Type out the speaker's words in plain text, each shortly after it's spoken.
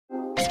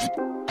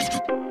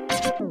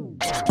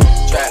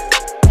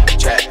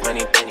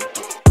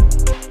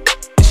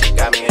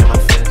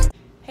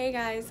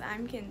guys,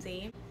 I'm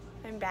Kinsey.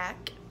 I'm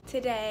back.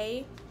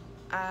 Today,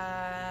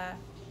 I'm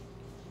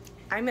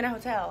in a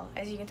hotel.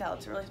 As you can tell,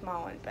 it's a really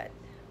small one, but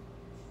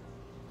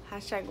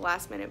hashtag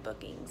last minute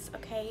bookings,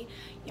 okay?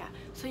 Yeah,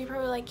 so you're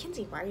probably like,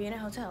 Kinsey, why are you in a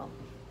hotel?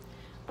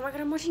 Oh my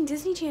god, I'm watching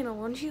Disney Channel.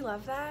 Wouldn't you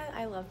love that?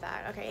 I love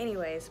that. Okay,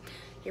 anyways,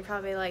 you're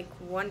probably like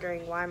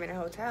wondering why I'm in a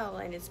hotel,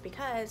 and it's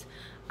because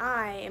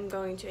I am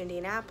going to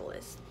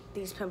Indianapolis.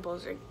 These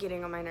pimples are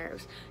getting on my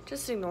nerves.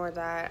 Just ignore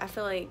that. I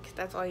feel like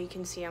that's all you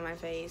can see on my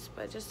face,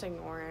 but just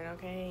ignore it,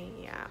 okay?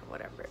 Yeah,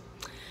 whatever.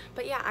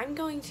 But yeah, I'm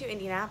going to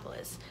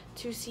Indianapolis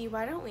to see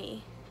Why Don't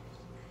We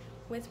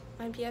with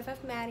my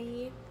BFF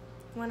Maddie,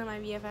 one of my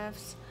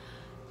BFFs.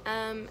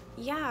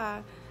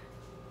 Yeah,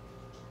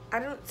 I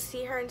don't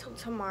see her until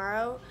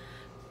tomorrow,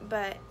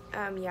 but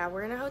yeah,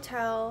 we're in a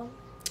hotel.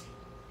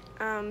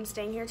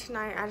 Staying here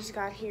tonight. I just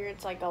got here.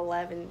 It's like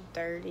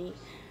 11:30.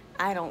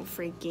 I don't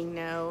freaking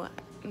know.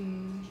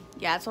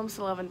 Yeah, it's almost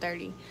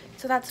 11:30,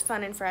 so that's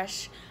fun and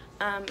fresh.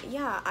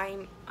 Yeah,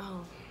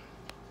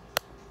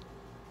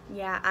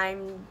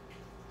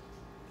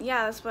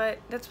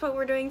 that's what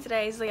we're doing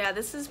today. So yeah,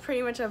 this is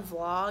pretty much a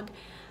vlog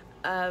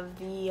of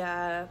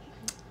the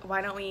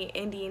Why Don't We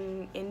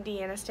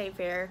Indiana State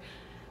Fair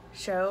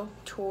show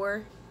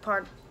tour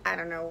part. I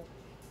don't know.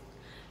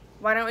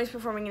 Why Don't We's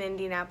performing in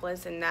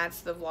Indianapolis, and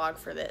that's the vlog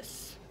for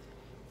this.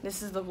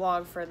 This is the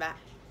vlog for that.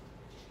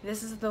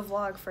 This is the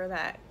vlog for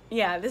that.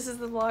 Yeah, this is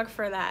the vlog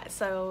for that.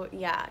 So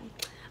yeah,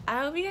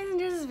 I hope you guys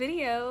enjoy this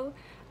video.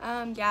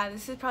 Yeah,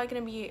 this is probably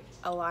gonna be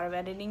a lot of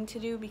editing to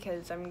do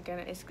because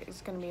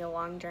it's gonna be a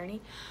long journey,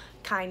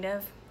 kind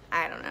of.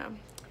 I don't know,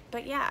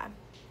 but yeah.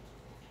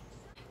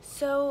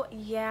 So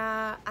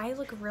yeah, I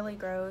look really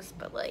gross,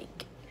 but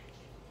like,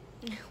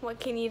 what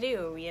can you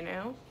do, you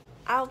know?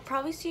 I'll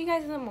probably see you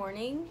guys in the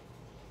morning,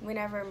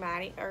 whenever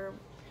Maddie, or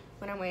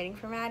when I'm waiting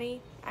for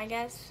Maddie, I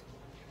guess.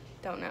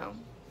 Don't know,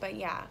 but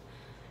yeah.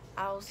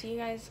 I'll see you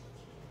guys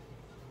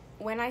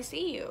when I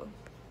see you.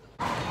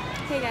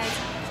 Hey guys,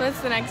 so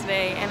it's the next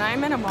day and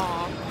I'm in a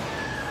mall.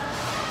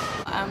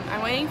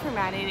 I'm waiting for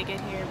Maddie to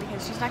get here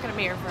because she's not gonna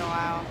be here for a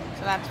while,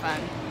 so that's fun.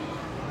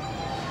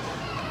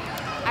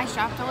 I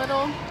shopped a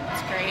little,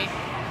 it's great.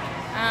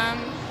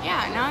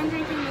 Yeah, now I'm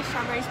drinking this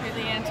strawberry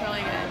smoothie and it's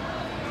really good.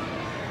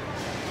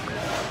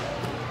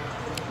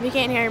 If you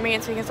can't hear me,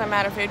 it's because I'm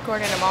at a food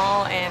court in a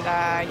mall and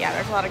yeah,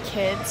 there's a lot of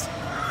kids.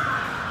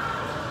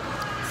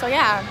 So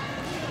yeah.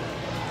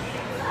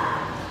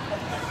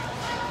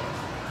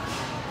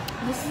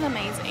 This is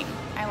amazing.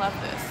 I love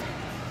this.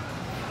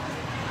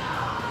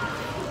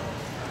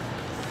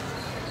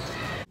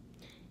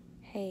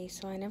 Hey,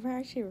 so I never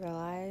actually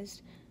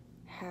realized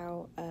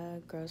how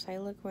gross I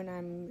look when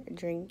I'm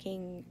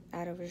drinking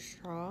out of a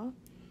straw.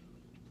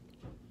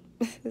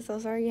 So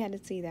sorry you had to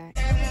see that.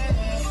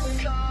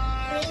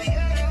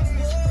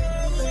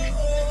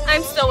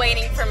 I'm still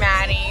waiting for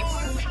Maddie.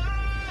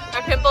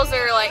 My pimples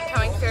are like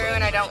coming through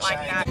and I don't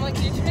like that. Like,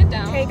 can you turn it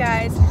down? Hey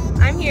guys,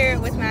 I'm here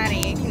with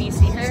Maddie. Can you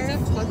see her?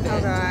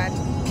 Oh god.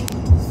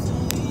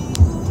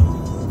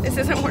 This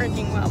isn't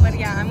working well, but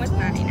yeah, I'm with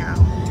Maddie now.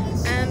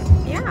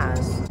 Yeah.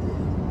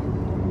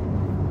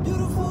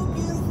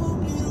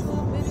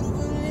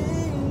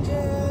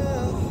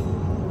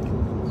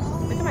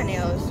 Look at my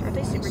nails. Aren't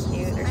they super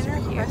cute? They're super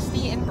cute.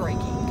 Crusty and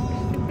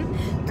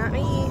breaking. Not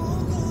me.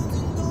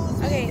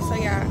 Okay, so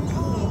yeah,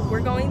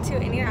 we're going to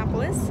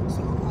Indianapolis.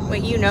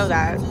 Wait, you know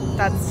that.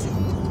 That's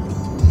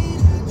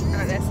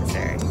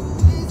unnecessary.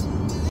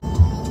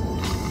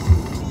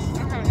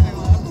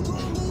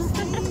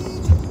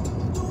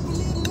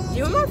 Do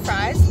you want more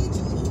fries?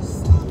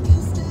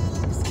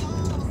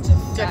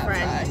 Good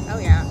friend. Oh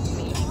yeah,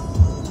 me.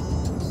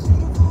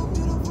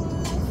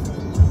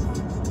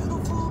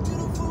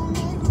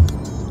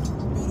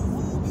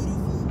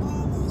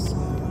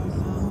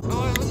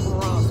 Oh, it was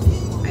gross.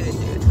 I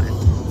didn't do a ton.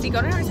 See,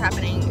 golden hour is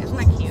happening. Isn't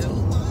that cute?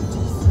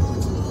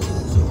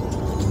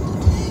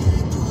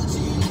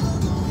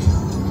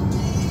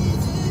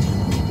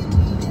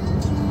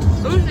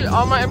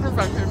 All my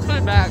imperfections, put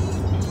it back.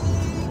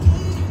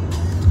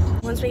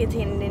 Once we get to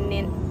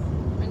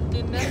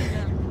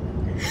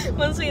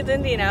once we get to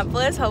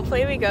Indianapolis,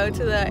 hopefully we go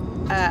to the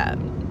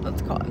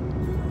what's it called?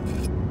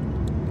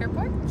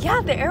 Airport?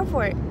 Yeah, the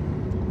airport.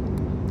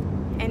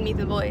 And meet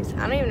the boys.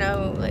 I don't even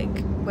know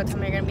like what time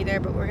they're gonna be there,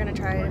 but we're gonna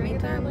try to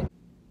meet them. We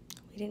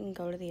didn't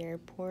go to the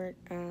airport.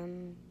 I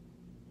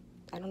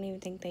don't even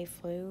think they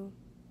flew.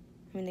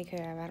 I mean they could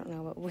have, I don't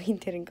know, but we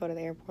didn't go to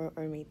the airport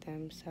or meet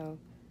them, so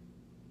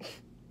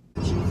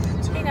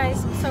hey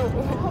guys, so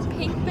How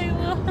pink they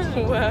look.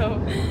 whoa.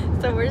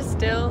 So we're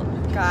still,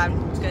 God,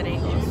 good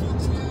angles.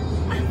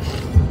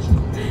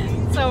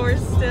 So we're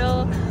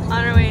still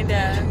on our way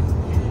to,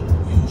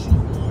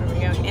 where are we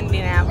going?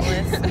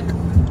 Indianapolis.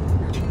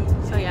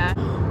 So yeah.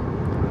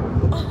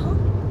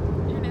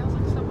 Your nails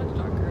look so much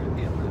darker in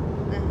camera.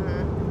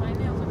 My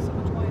nails look so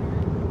much whiter.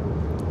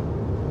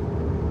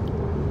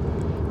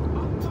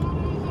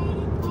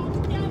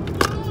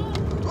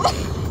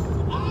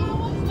 Oh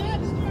my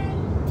god.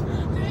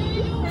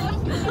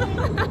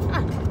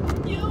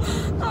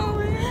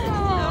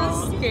 That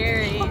was scary.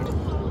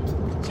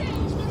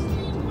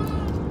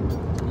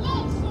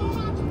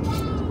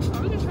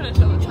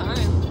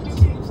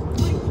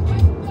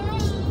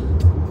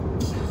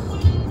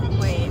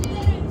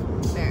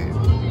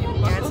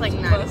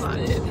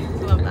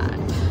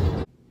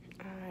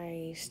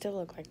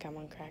 like I'm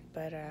on crack,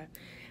 but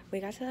we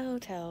got to the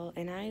hotel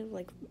and I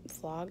like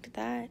vlogged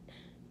that.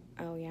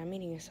 Oh yeah, I'm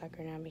eating a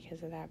sucker now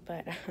because of that,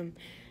 but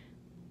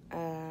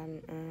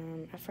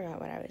I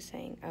forgot what I was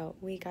saying. Oh,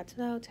 we got to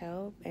the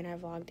hotel and I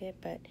vlogged it,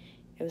 but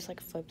it was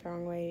like flipped the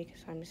wrong way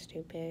because I'm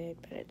stupid,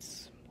 but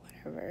it's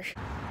whatever.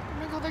 Oh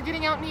my god, they're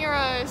getting out near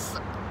us.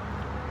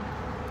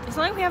 It's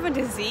not like we have a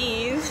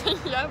disease.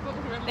 Yeah,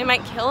 but they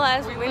might kill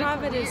us. We don't look have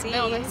a weird. disease.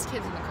 No, there's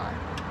kids in the car.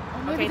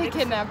 Oh, maybe Okay, they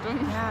kidnapped them.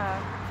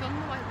 Yeah. Film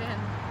the white van.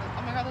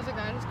 Oh my god, there's a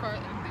guy in his car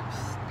and they were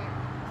scared.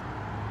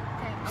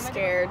 Okay, I'm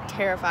Scared,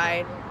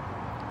 terrified.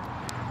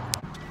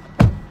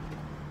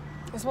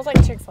 It smells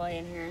like Chick-fil-A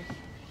in here.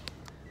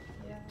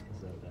 Yeah.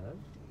 Is that bad?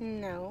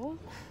 No,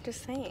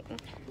 just saying.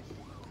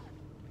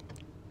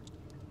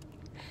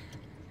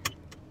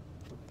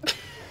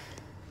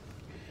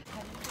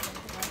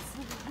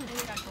 We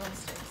got glow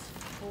sticks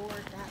for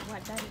that.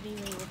 What that did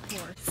even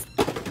report?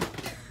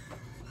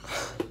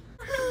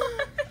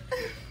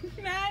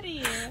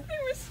 Maddie! They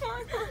were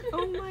smart.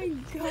 Oh my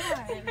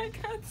god! I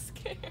got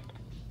scared.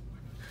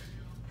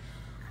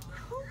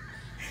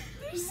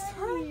 They're Maddie.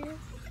 smart.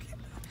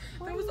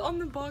 That was on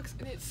the box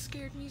and it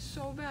scared me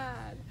so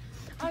bad.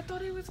 I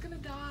thought he was gonna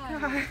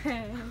die.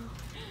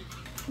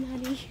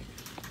 Maddie.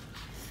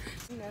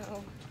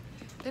 No.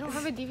 They don't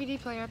have a DVD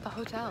player at the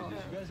hotel. Did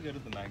you guys go to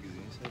the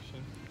magazine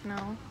section?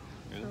 No.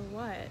 Really? For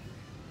what?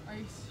 Are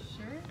you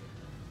sure?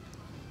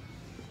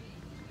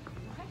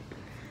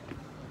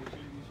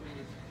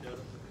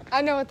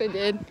 I know what they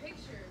did.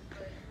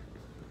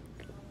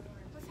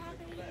 What's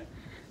happening?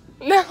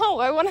 No,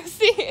 I want to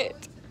see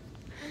it.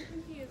 I'm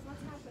confused.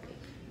 What's happening?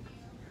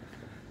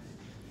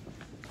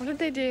 What did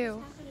they do?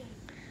 What's happening?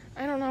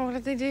 I don't know. What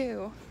did they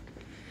do?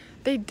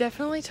 They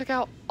definitely took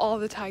out all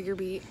the tiger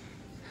beat.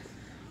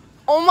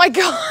 Oh my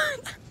god!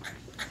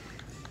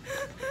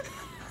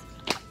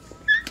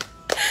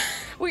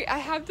 Wait, I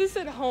have this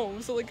at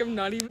home, so like I'm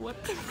not even.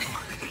 What the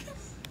fuck?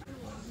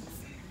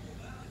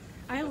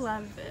 I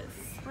love this.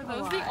 Were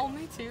those the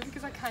only two?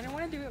 Because I kind of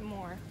want to do it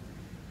more.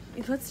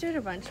 Let's do it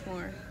a bunch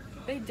more.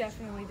 They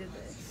definitely did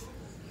this.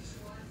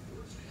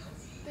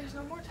 There's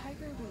no more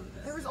tiger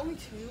beat. There was only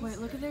two. Wait,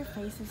 look at their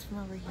faces from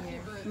over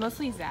here. good.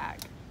 Mostly Zach.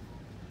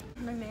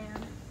 My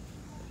man.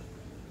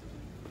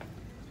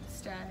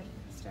 Stud,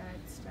 stud,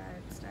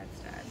 stud, stud,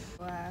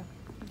 stud.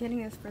 I'm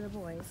getting this for the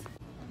boys.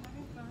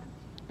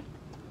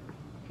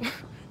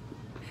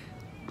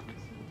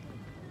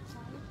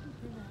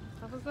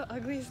 That was the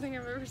ugliest thing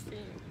I've ever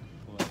seen.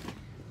 What?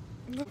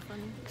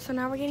 So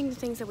now we're getting the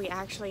things that we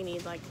actually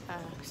need, like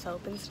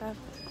soap and stuff.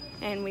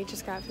 And we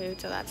just got food,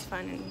 so that's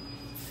fun and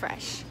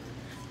fresh.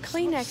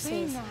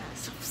 Kleenexes.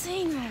 Stop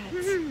saying that.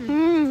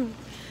 Mm.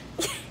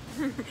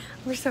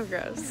 We're so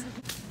gross.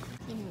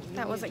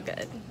 That wasn't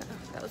good.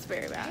 That was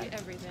very bad.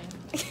 Everything.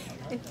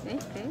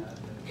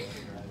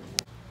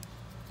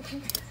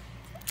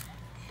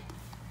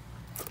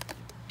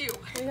 Ew.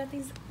 We got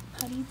these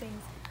putty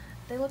things.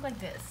 They look like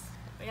this.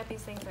 We got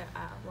these things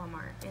at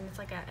Walmart, and it's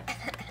like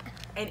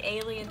an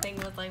alien thing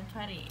with like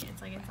putty.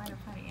 It's like inside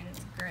a putty, and it's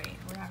great.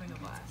 We're having a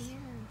blast.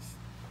 Yes.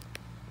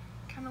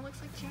 Kind of looks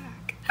like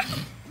Jack.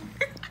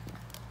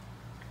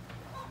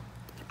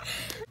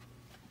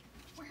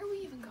 Where are we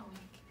even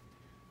going?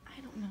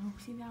 I don't know.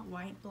 See that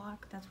white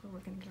block? That's where we're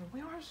gonna go. We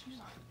don't have shoes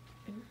on.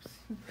 Oops.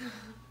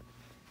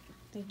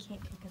 They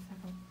can't kick us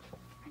out.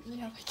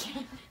 Yeah, they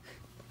can.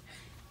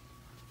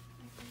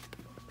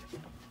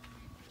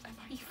 I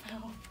thought you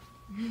fell.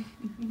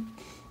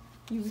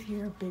 You would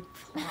hear a big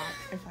plop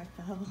if I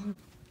fell. Oh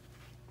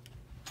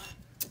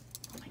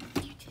my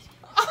god, you did it.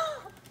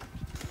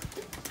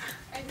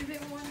 I did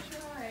it one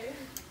try.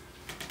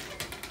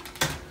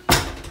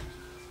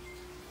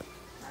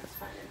 That's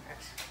fun and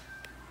fresh.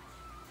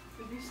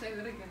 Did you say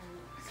that again?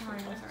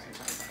 Sorry.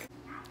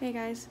 Hey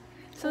guys,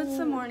 so it's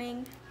the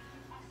morning.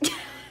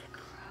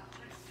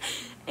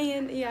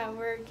 And yeah,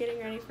 we're getting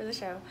ready for the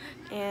show.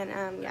 And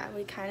yeah,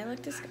 I kind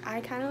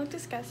of look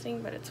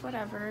disgusting, but it's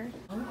whatever.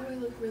 Oh, I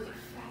look really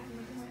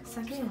fat.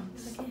 Suck in.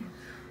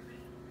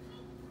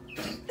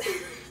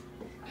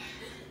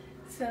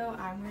 So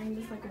I'm wearing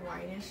this like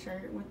whitish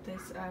shirt with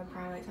this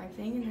bralette type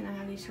thing, and then I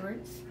have these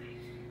shorts.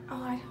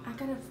 Oh, I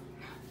gotta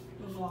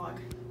vlog.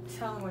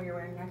 Tell them what you're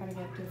wearing. I gotta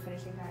get to the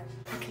finishing touch.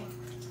 Okay.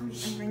 I'm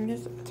wearing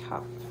this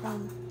top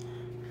from.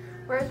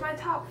 Where's my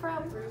top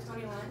from? Room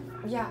 21.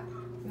 Yeah.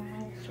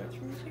 My shorts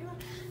from 21.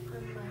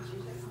 My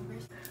shoes at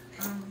Converse.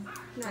 Not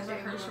Those are her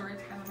very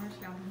shorts. I don't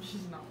understand why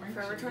she's not wearing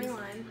Forever shoes.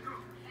 21.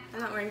 I'm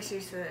not wearing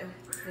shoes to the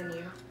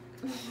venue.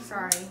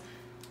 Sorry.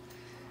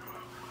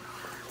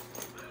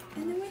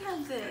 And then we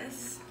have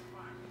this.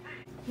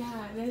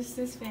 Yeah, there's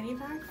this fanny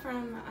pack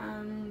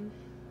from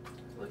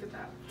Look at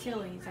that.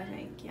 Tilly's, I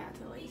think. Yeah,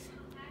 Tilly's.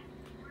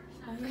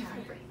 Oh yeah.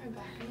 Break my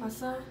back.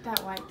 Also,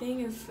 that white thing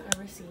is a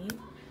receipt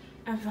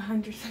of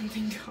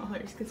 $100-something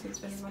because we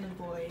spent it on the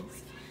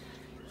boys.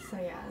 So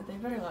yeah, they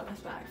better love us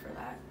back for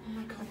that. Oh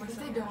my god, what if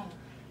Okay, they so- don't?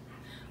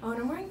 Oh, and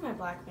I'm wearing my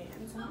black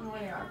Vans. I don't know where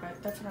they are,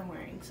 but that's what I'm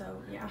wearing.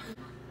 So yeah.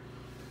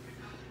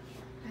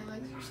 My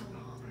legs are so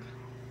long.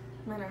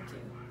 Mine are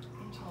too.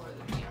 I'm taller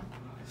than you.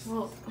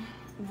 Well,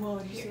 whoa,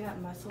 did you see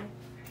that muscle?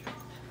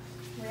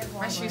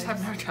 My shoes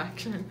have no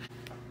traction.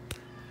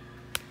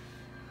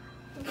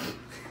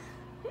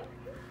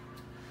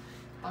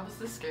 That was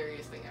the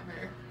scariest thing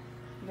ever.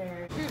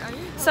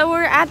 So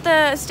we're at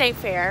the state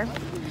fair.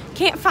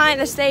 Can't find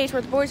the stage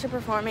where the boys are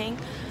performing.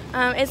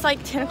 It's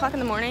like 10 o'clock in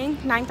the morning,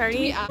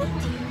 9:30.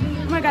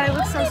 Oh my god, I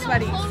look so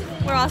sweaty.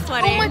 We're all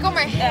sweaty. Oh my god,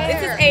 my hair.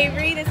 This is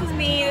Avery, this is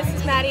me, this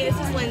is Maddie, this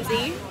is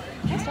Lindsay.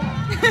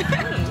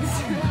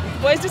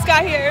 Boys just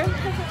got here.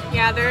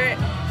 Yeah, they're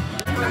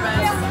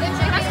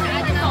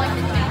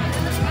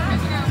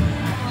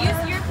use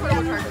your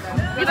portable charger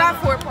though. We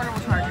got 4 portable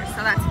chargers,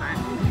 so that's fine.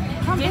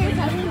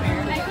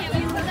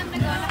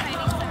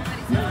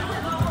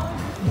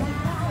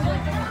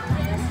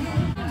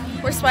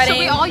 We're sweating. Should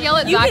we all yell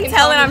at You Zach can and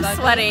tell tell that him I'm Zach?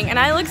 sweating, and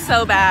I look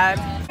so bad.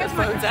 My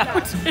phone's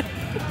out. It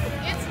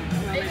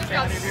just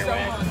got so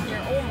hot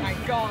here. Oh my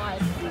god.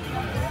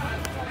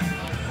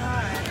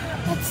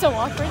 That's so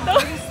awkward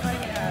though.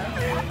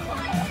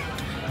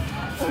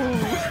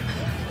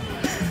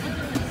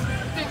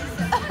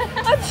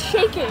 I'm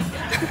shaking.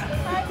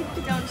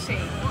 Don't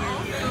shake.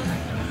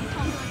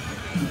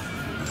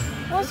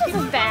 What's with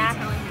his back?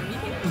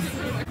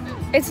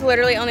 It's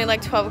literally only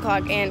like 12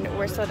 o'clock and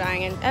we're still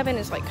dying, and Evan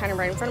is like kind of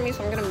right in front of me,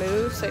 so I'm gonna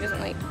move so he doesn't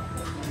like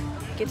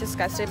get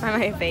disgusted by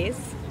my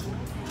face.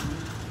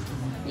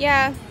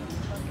 Yeah.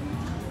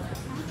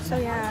 So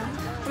yeah.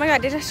 Oh my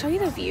god, did I show you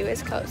the view?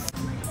 It's close.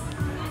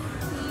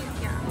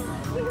 Yeah.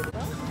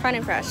 Fun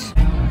and fresh.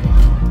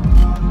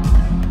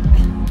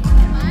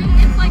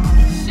 It's like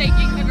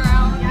shaking the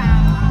ground.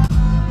 Yeah.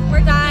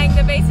 We're dying.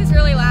 The bass is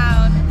really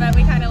loud, but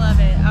we kind of love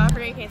it. Oh, I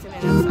forgot you can't zoom in.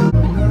 That's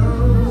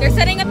fine. They're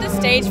setting up the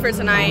stage for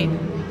tonight.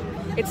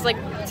 It's like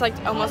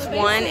almost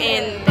 1,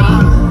 and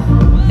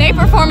they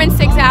perform in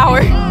 6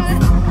 hours. I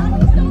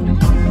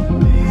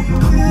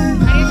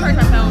need to charge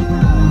my phone.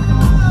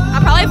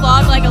 I'll probably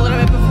vlog like a little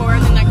bit before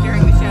and then like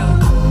during the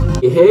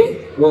show.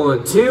 Hey,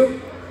 1, 2,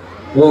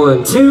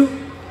 1, 2.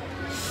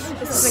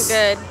 This isn't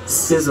good.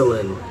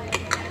 Sizzling.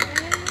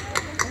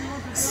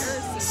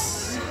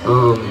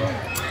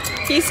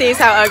 He sees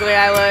how ugly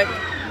I look.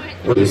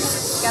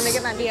 Gotta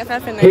get my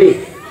BFF in there.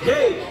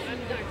 Hey.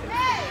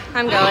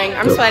 I'm going.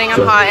 I'm sweating.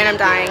 I'm hot, and I'm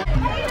dying.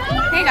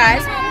 Hey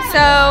guys.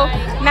 So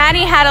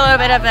Maddie had a little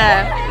bit of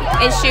a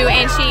issue,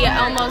 and she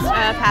almost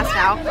passed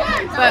out,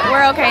 but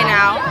we're okay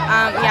now.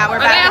 Yeah, we're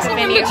back at the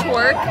venue.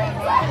 Twerk.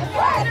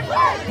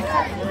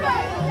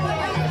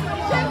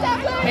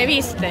 Maybe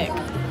he's thick.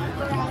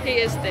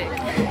 He is thick.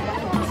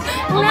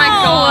 Oh my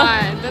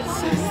god, that's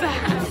so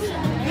sad.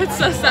 That's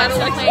so sad.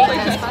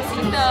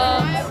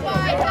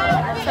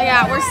 So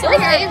yeah, we're still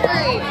here.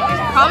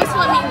 Probably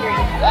still at meet and greet.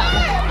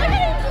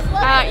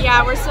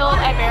 Yeah, we're still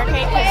at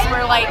Barricade because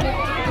we're like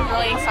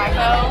really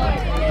psycho.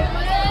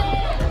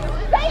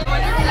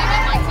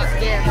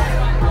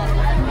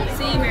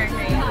 See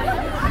Barricade.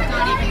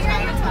 Not even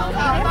trying to tell me.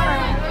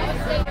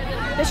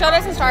 The show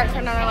doesn't start for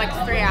another like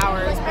 3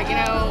 hours, but you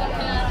know,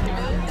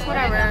 it's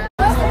whatever.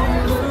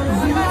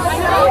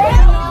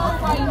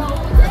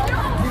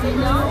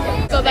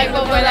 So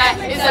thankful for that.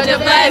 It's such a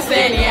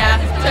blessing,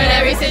 yeah. Turn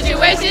every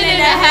situation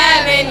into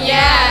heaven,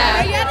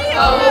 yeah.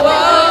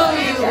 Oh,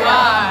 you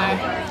are.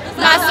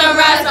 My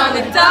sunrise on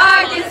the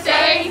darkest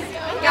days.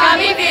 Got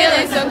me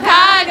feeling some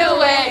kind of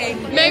way.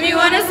 Made me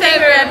want to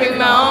savor every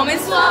moment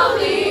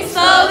slowly,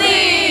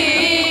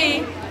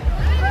 slowly.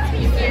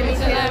 You threw me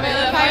to the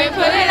middle of how you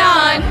put it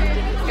on.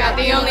 Got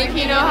the only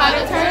key, know how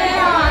to turn it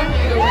on.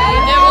 The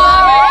wind and will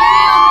already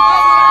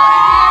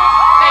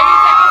baby,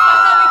 take a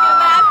step so we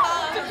can laugh on.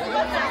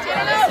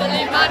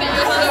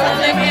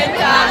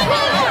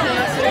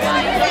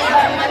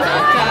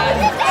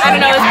 I don't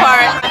know this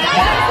part.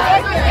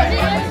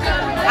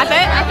 I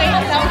think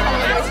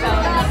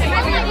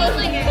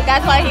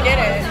that's why he did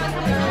it.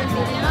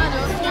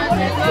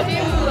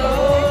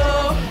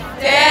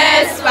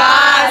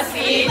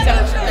 Despacito,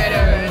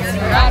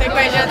 te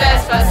cuello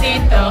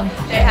despacito,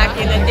 deja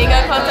que le diga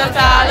cosas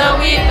al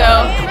oído,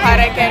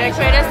 para que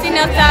recuerdes si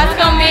no estás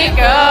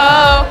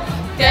conmigo.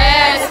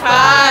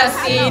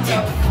 Despacito.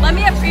 Let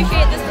me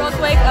appreciate this real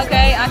quick,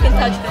 okay? I can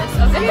touch this,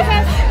 okay?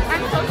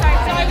 I'm so sorry.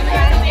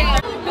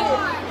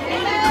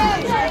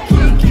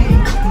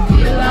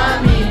 You love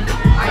me,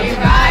 are you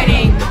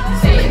riding?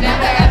 Say you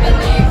never ever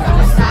leave from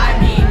beside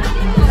me.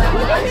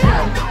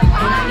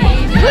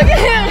 Look at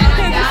him.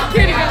 Just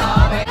kidding. Look at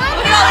all the kids.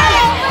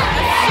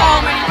 So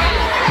many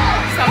people.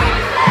 So many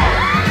people.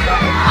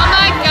 Oh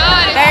my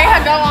god. They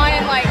go on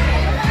in like,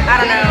 I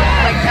don't know,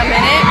 like a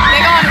minute.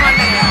 They go on in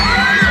 1 minute.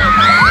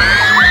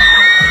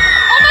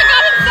 Oh my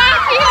god, it's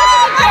Zach. He has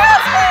a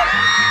announcement.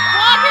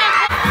 Vlog him.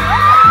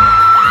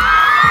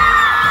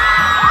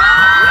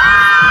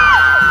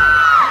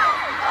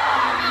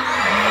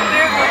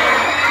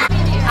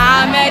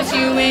 I met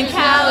you in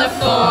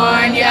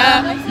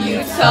California.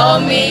 You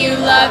told me you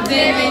loved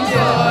him in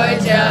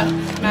Georgia.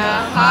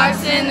 My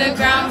heart's in the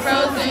ground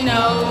frozen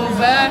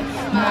over.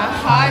 My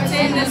heart's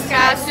in the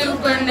sky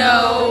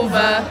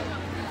supernova.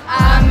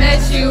 I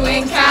met you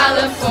in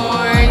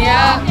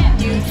California.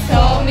 You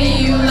Told me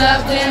you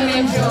loved him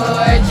in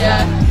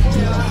Georgia.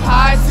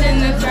 Hearts in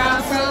the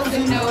ground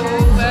frozen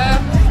over.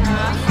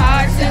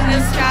 Hearts in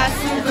the sky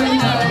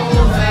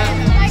supernova.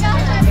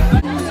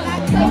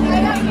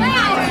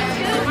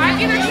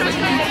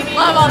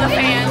 Love all the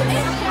fans.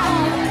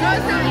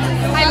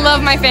 I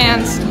love my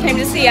fans. Came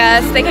to see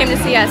us. They came to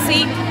see us.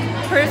 See?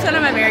 Proofs that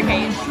I'm a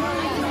barricade.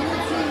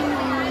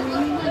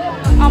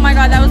 Oh my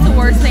god, that was the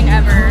worst thing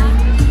ever.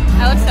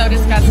 That looks so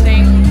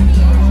disgusting.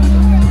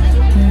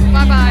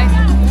 Bye-bye.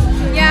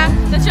 Yeah,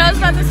 the show's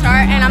about to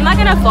start, and I'm not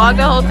gonna vlog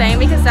the whole thing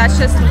because that's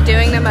just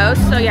doing the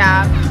most, so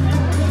yeah.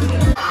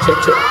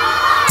 Check, check.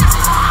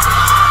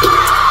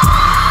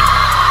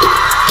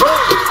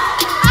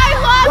 I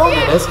love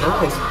you! That's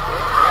nice.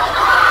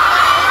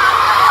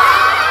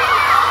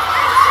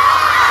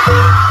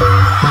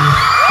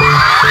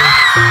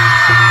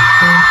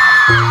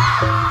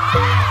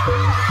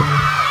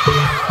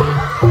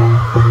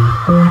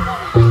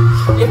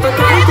 If I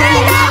gotta stay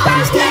out,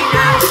 better stay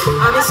out.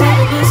 I've been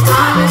saving this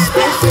time,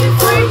 especially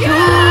for you.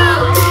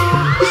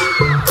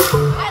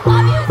 I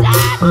love you,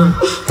 Dad!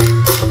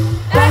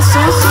 That's a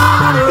song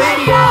on the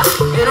radio,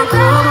 and I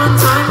called one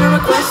time to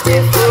request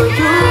it for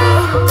you.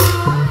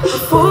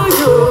 For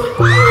you.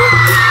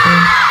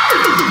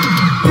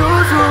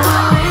 You're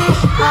away,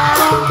 I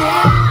don't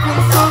get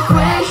it so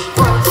quick.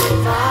 What's it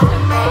matter to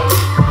me?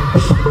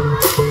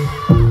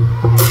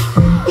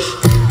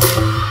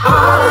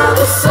 All of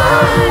a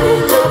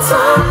sudden, the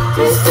time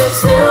just stood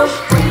still.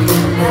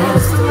 Breathing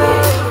next to me.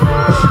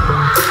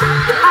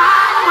 I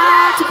don't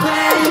have to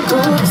play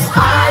groups.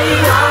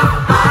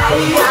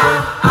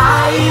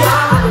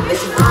 I've been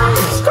missing all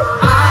your stuff.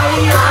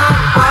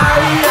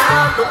 No,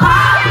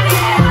 I've been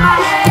in my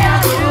head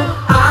on you.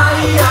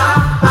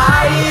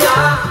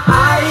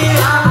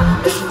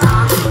 Missing all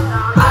your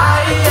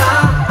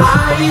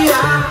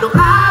no,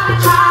 I've been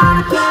trying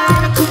to play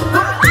the cool.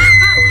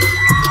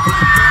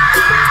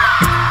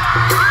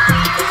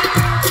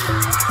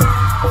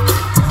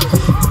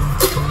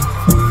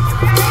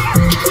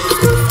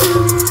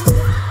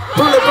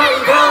 Pull up on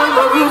you, girl, with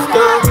my roof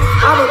down.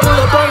 I'ma pull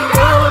up on you,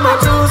 girl, with my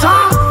shoes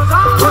on.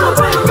 Pull up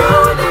on you, girl,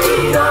 with the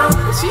heat on.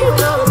 She don't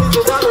know me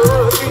 'cause I know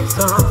her street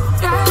song.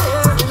 Yeah,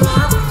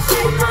 she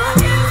my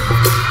you.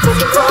 'Cause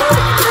the boy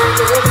like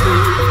the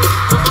tree.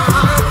 My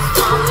heart is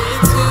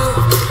falling too.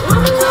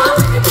 I'm in love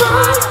with your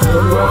body.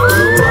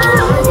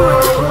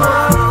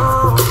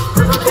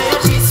 And my bed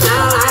sheets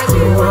smell like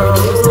you.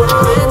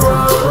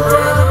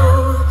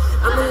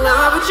 I'm in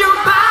love with your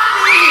body.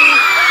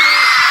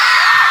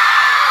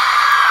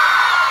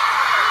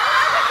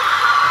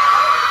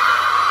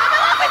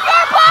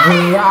 We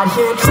out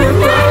here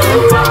tripping.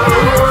 It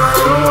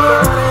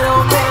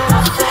don't make no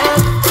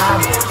sense. Out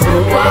here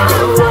tripping.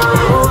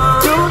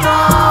 You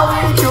know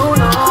it.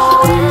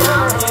 We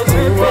out here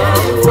tripping.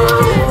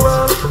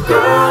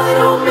 Girl, it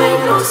don't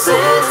make no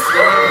sense.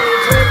 Out here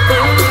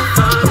tripping.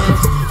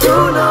 You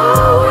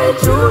know it.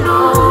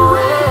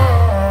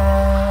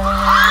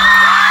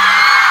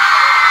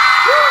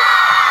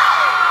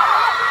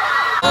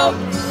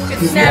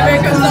 Cause never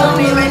comes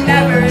only when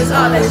never is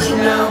all that you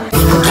know.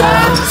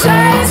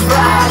 Chance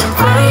right in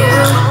front of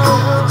you.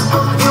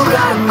 You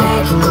gotta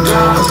make it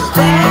go.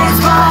 That's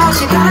what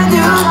you gotta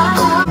do.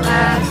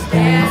 Last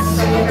dance,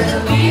 so you're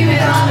gonna leave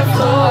it on the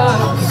floor.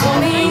 Cause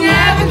only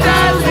never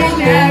comes when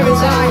never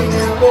is all you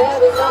know.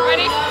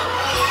 Ready?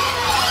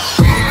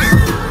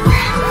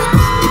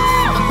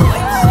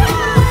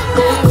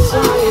 Never's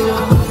all you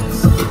know.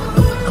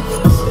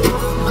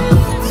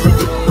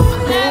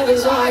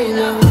 Never's all you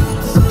know.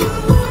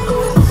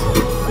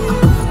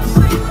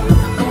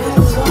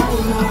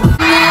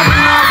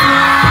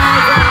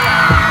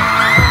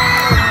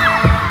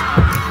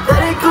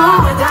 Let it go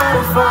without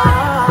a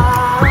fight.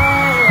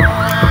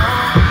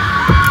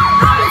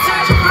 I've been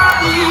searching for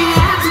the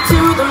answer to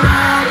the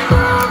writing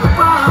on the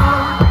wall.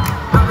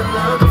 I've been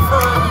looking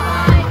for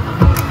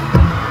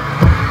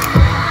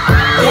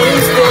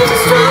these days of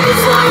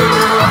struggles that you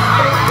know.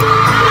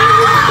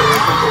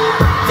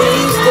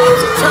 These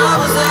days of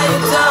troubles that you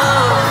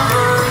done.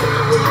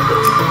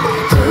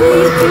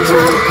 We've been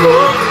trying to go.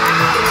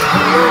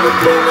 Never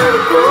can let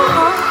it go.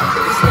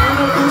 Cause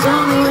never comes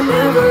only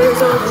whenever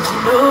is all that you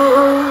know.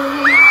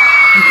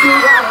 You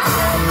gotta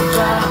take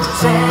the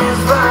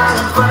chance right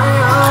in front of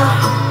you.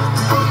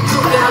 You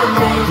gotta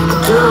make it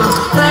do.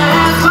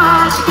 That's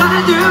what you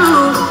gotta do.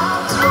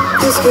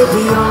 This could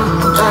be your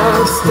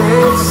last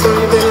day, so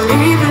you better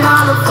leave it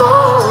on the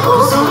floor.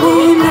 Cause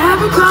only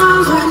never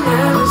comes when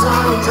never's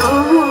all you know.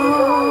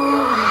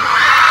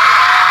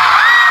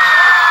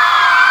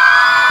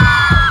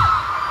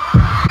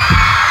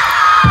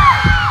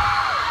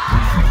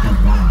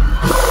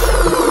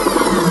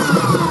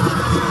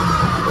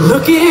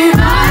 Look at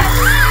us.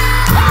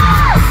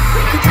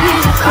 We could be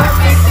the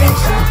perfect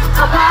picture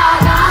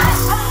about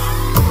us.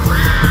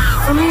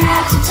 From the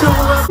edge to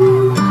the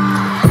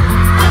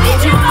I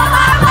need you in my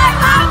life like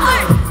I'm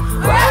like.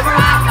 Wherever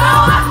I go,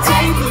 I'm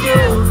taking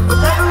you.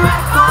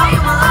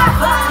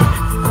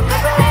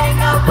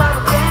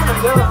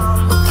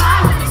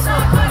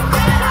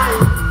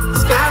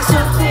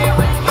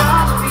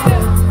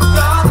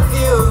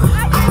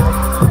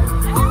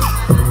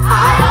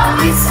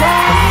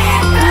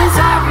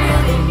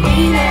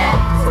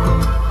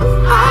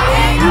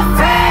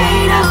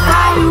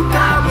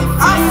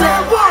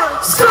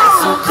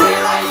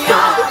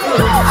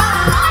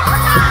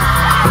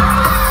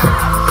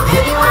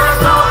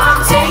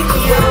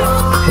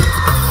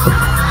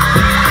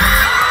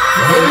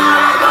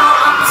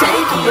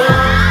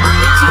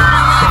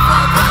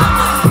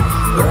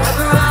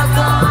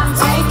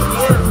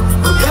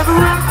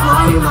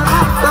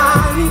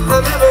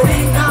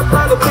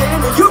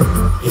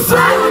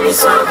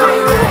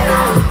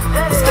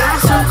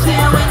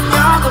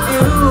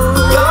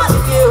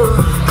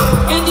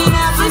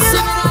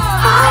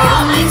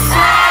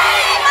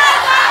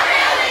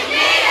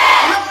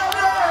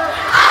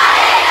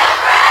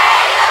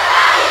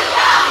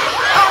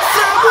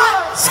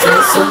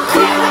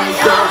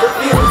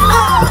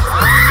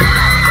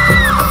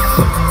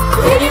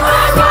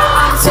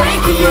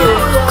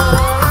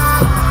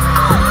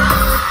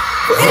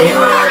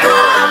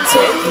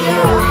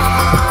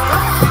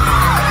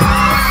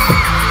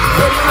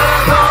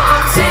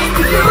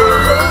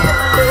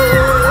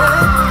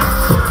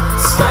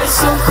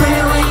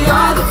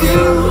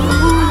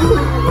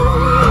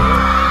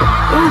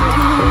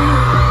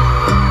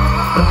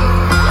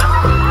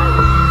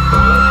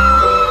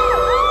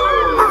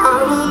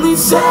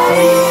 say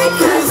it,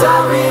 cause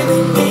I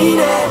really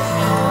mean it.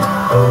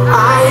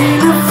 I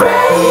ain't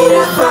afraid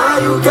of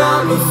how you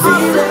got me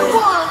feeling.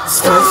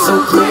 Stars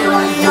so clear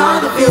when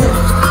you're the view.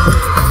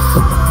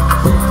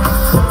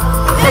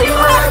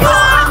 Anywhere I go,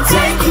 I'm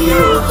taking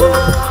you.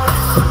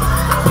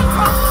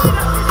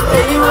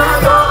 Anywhere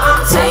I go,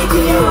 I'm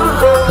taking you.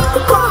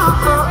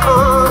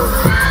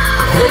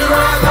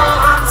 Anywhere I go,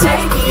 I'm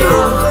taking you.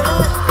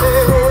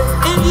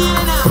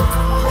 Indiana.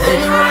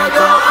 Anywhere I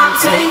go, I'm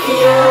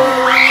taking you.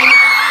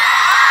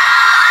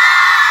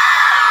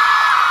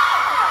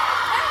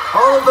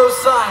 All of those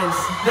signs.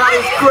 That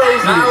was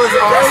crazy. That was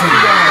awesome.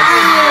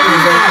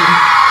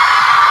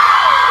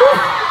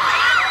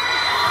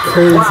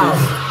 Crazy. Wow.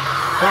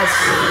 That's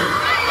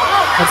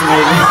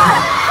amazing.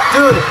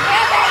 Dude.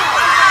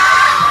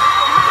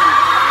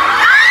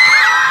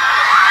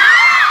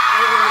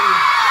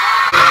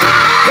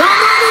 Y'all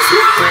know this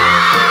one?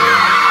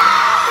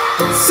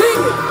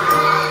 Sing it.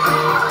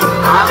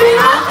 I've been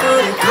out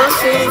through the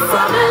country,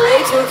 from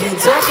LA to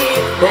Kentucky.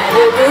 Met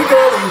a good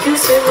girl in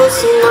Houston, but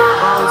she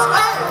knows.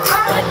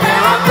 But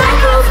there are black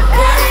girls in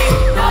Paris,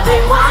 now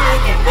they wanna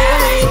get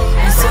married.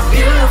 It's so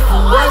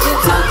beautiful, was in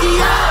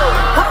Tokyo.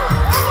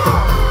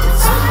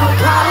 Some would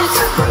call it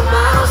 2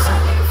 miles,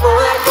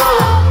 before I go.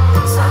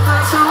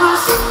 Sometimes I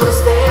wish I would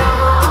stay at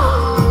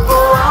home,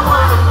 oh I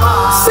want them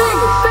all. Sing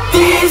it.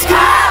 These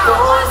guys, the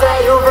ones that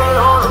you bring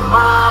home to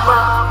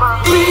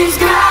mama. These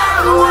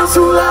guys, the ones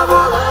who love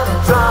all of the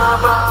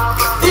drama.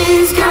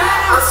 These guys,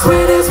 I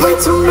swear there's way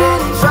too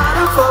many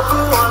trying to fuck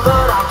with one,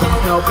 but I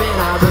can't help it,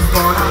 I just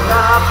wanna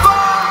love.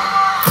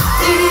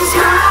 These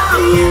guys,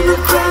 the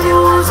independent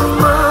ones with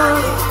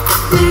money.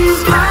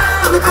 These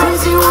guys, the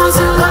crazy ones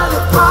that love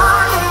the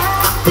party.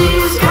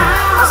 These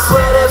guys, I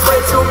swear there's way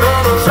too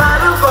many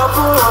trying to fuck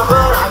with one,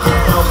 but I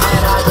can't help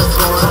it, I just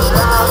wanna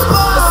love.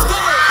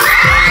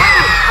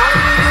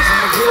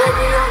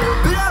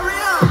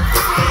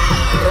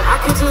 I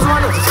can choose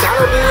one, I just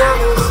gotta be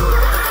honest.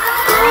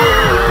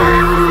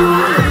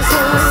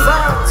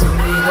 To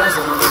me,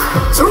 doesn't matter.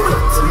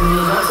 To me,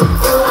 doesn't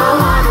feel I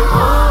want it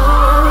all.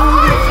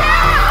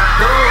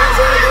 No one's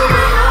ever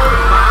been on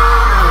the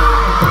mama.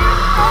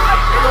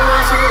 No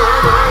one's who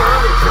love all of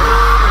the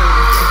drama.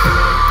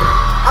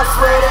 I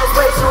swear there's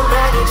way too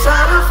many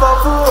trying to fall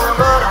for one,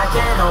 but I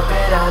can't help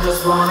it, I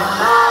just wanna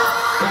love.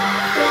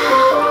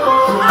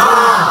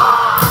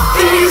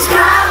 These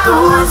guys, the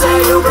ones that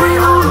you bring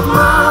home to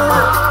mama.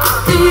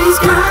 These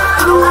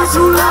guys, the ones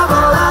who love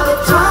all of the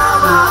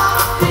drama.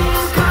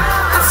 These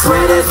guys, I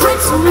swear there's way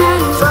too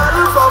many trying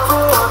to fall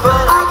for one,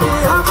 but I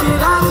can't help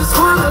it, I just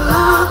wanna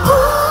love.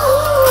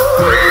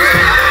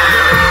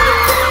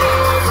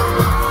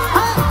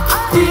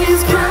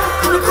 These guys,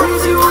 the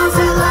crazy ones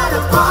that let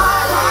it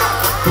party.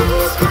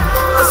 These guys,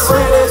 I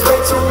swear there's way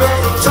too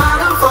many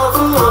trying to fall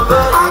for one,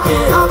 but I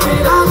can't help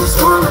it, I just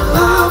wanna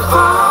love.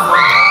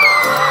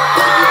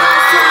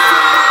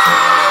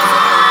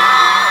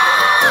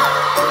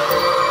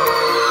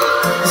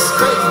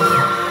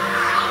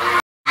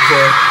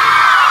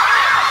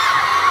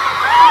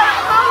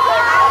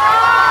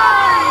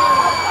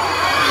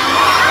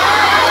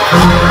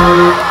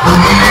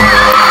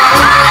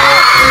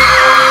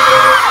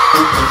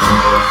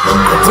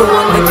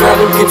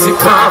 Gets a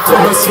car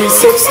for a sweet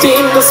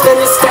 16 to spend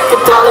a stack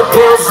of dollar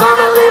bills on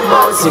a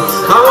limousine.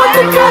 I want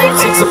the guy who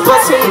takes a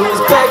bus and who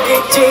is baggy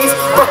jeans,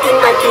 fucking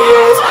Nike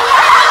is.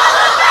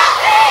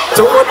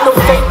 Don't want no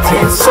fake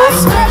tan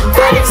shorts,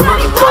 that is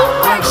money don't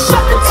like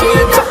shopping to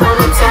you top on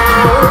the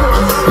town.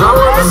 I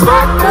want a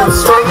smart girl,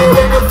 stronger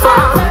than a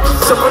fire.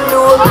 Someone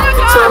new like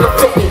to try to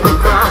fit me in the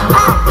ground.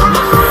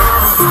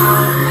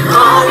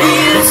 All we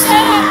used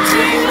to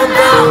dream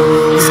about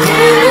is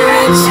getting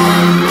rich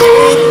and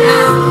getting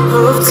out.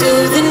 Move to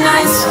the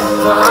nice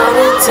part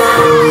of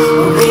town.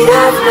 We'd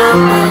have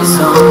numbers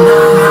on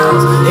the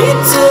house. It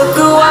took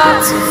a while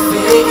to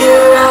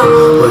figure out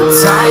what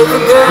type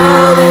of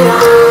girl that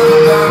I'm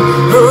about.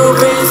 Who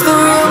is the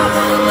real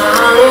one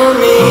out of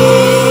me?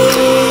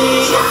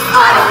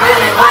 I don't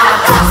really wanna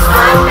trust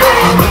my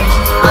baby.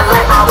 I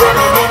like my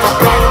women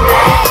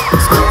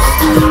independent.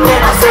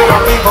 And I say to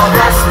people,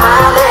 that's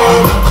my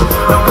lady.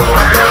 But we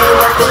don't play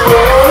with the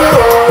day.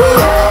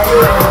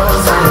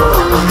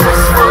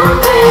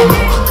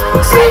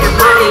 Say your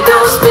money,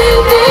 don't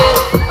spend it.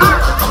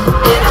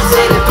 And I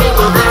say to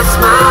people, that's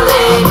my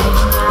lady.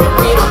 And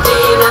we don't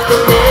need nothing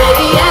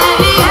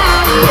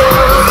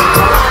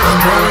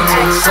Wanna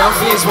take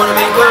selfies, wanna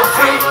make her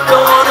free.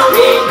 Don't want a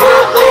mean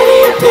girl,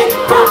 lady, and pick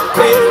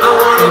queen. I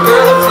want a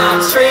girl who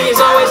climbs trees,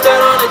 always dirt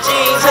on her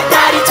jeans. Her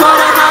daddy taught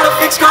her how to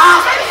fix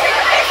cars.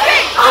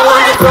 I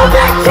want a girl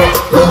back then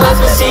who loves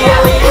me, see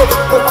Elliot.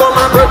 Who for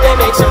my birthday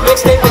makes a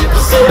mixtape,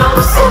 people sit on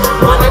the set.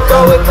 Wanna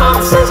go with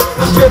common sense,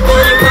 I'm stripping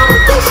and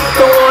competition.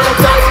 Don't wanna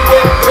die to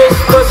get rich,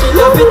 but she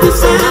love it the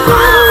same.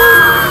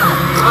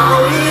 All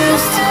we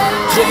used to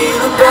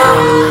dream about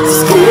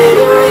is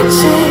getting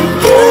rich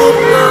and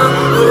getting out.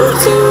 Move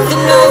to the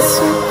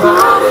nicer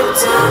part of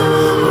town.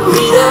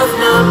 We'd have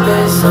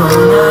numbers on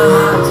the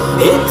house.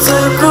 It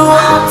took a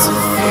while to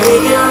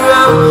figure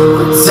out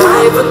what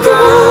type of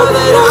girl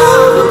that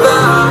I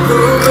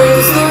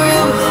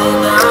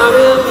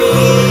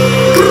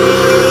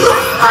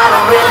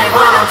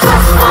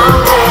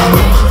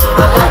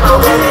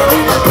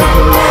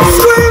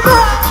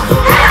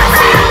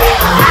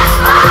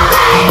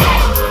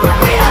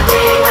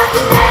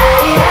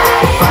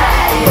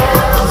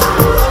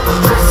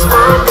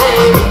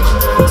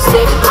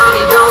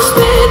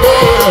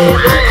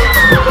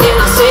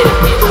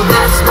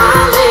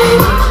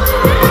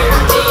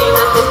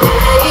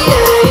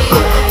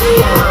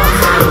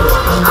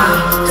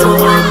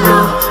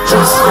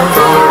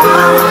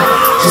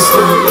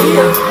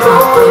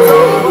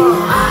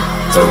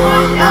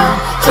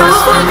Just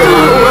one you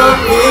and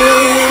me.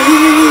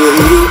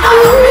 I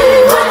don't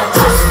really wanna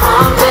just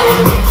one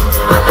baby.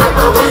 I like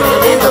my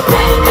women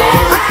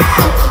independent,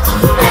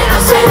 and I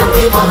say to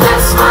people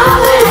that's my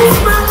lady.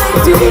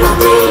 Do you know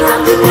me?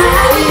 I'm the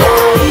daddy,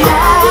 yeah,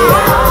 yeah.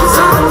 'Cause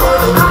I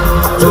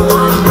don't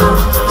wanna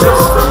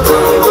just one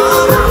baby.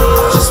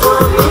 Just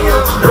one me,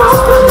 just one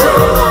baby.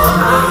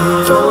 I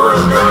don't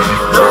wanna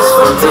just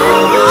one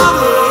baby.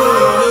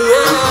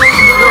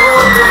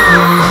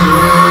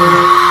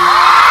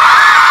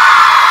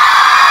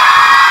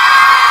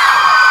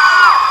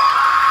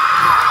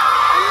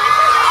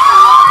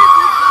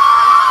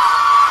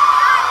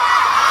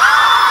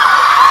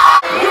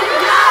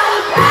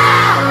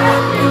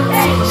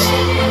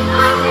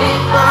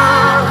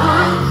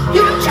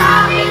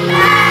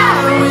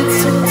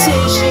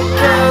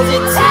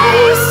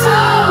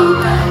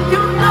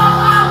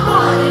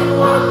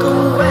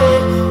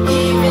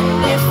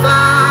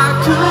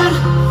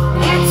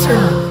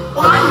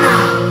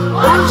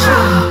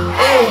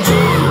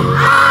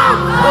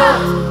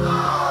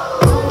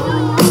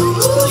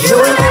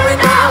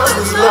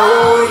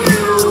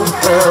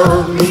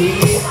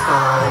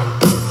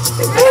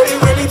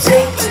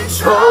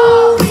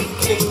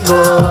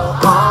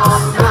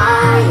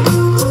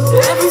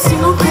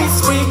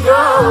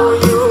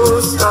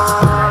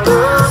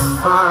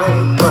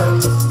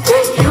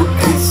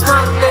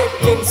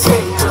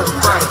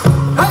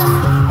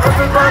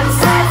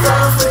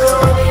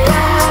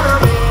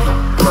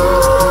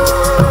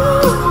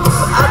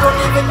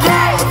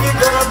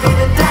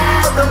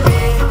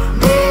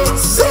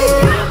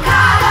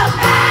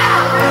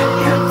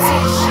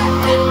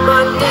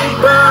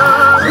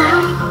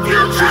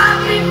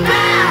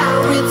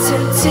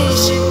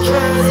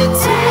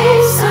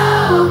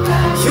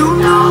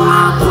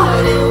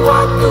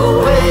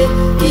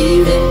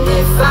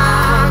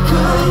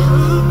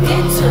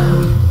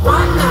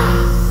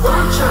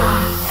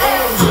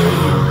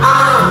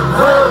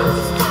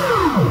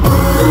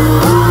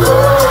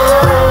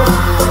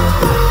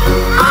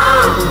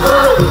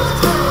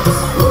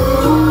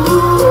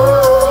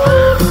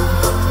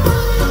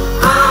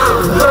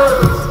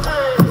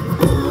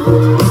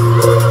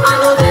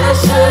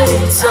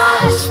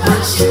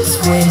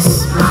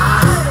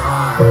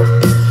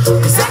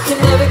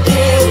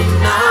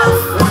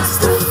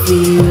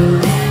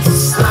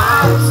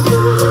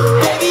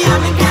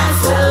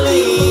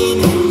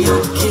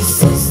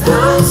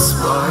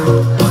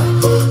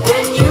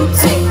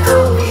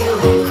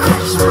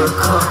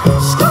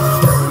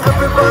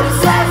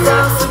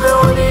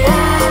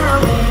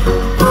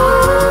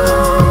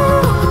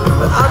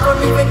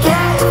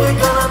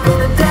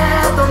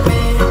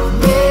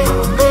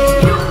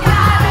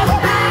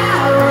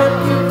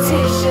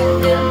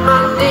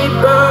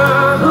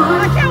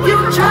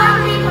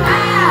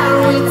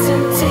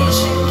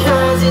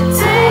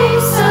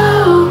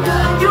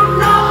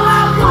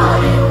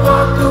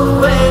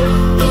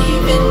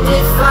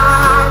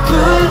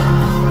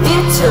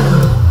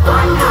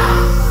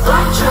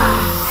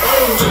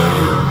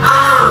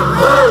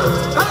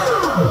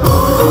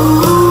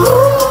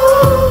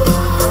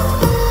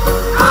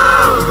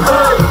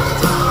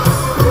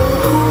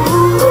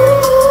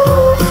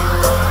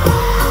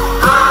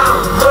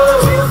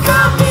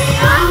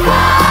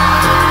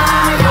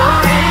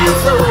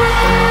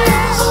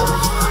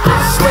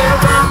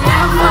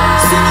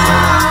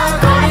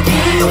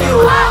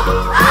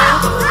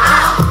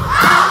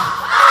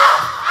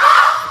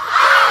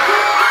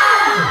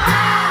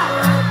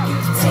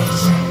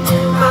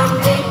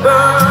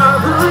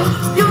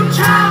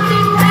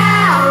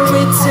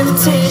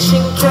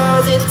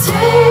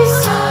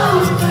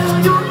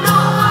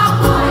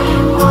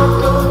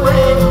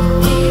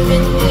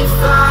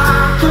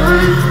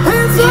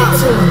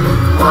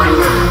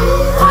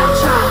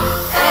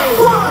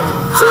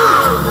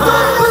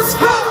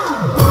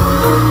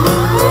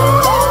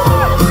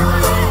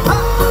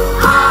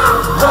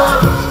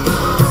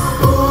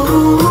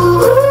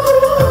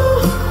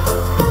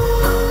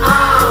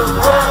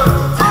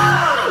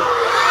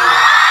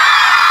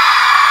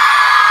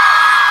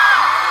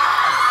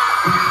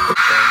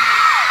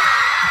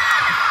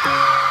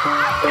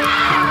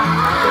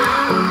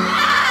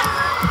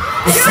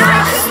 It's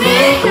not just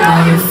me, girl,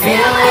 you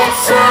feel it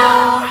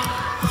too.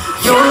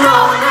 You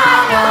know and I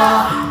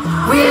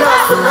know, we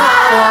lost the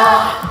lotto.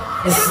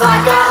 It's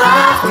like our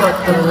life cut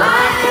the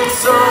line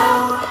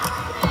through.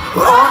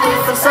 We're on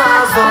different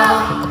sides,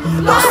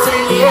 lost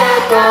in the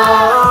echo.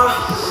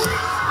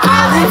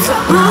 Our lips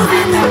are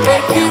moving, they're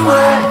making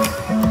work.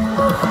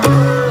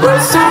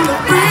 Words on the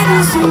brain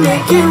as we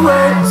make it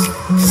worse.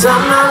 'Cause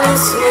I'm not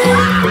listening,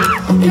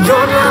 and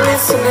you're not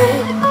listening.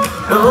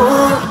 No,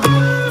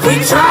 we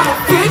try to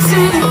fix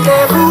it, it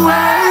never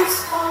works.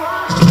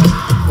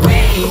 We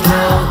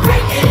know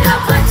breaking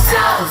up like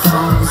cell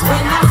phones.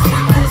 When I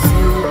feel 'cause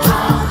you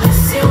don't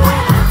listen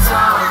when I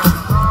talk.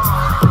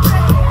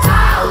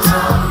 Dial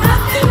tone,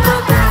 nothing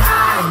but that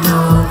I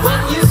know.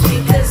 When you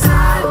speak 'cause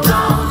I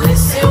don't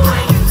listen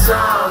when you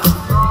talk.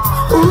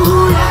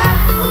 Ooh yeah,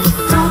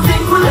 don't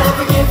think we'll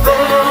ever get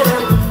better.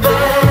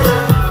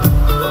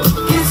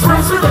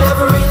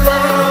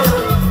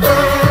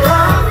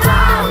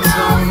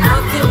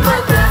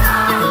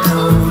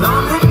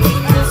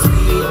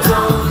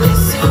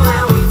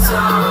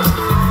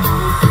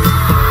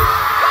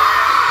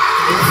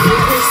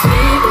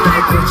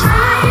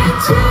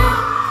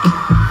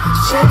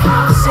 share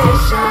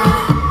conversation,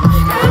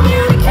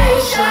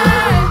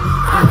 communication.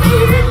 I'm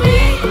hearing me,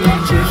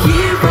 and you're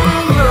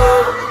hearing your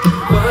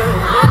word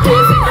on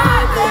different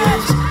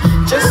islands,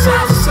 just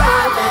sounds of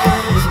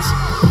silence.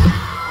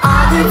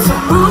 Our lips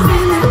are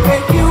moving and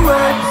breaking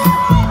words.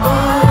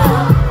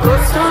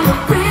 Words on the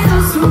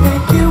riddles to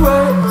make it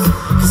worse.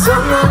 'Cause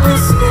I'm not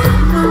listening,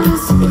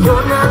 and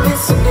you're not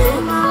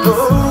listening.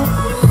 Oh,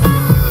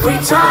 we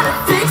try to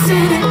fix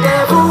it, it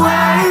never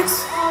works.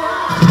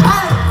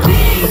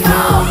 We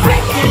go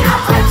breaking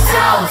up like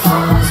cell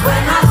phones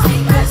when I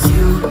speak, 'cause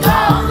you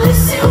don't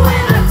listen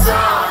when I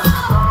talk.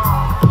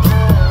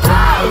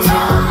 I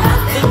don't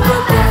nothing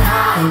but that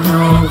I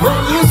know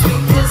when you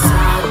speak, 'cause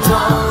I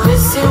don't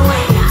listen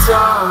when you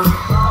talk.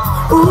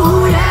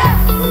 Ooh yeah,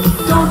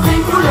 don't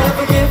think we'll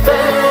ever get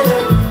better,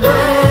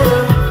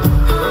 better.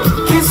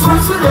 Gets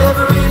worse with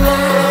every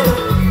letter,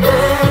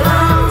 letter.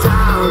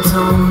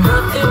 Downtown,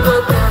 nothing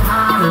but that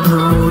high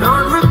note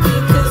on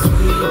repeat, 'cause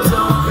we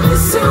don't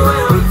listen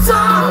when we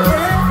talk.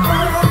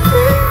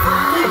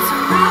 It's a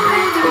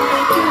movie to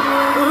make it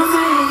worse.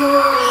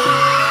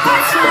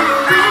 It's on the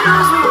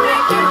windows, we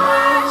make it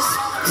worse.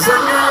 'Cause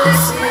I'm not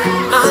listening,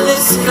 not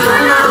listening,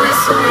 I'm not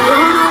listening,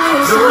 you're not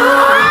listening.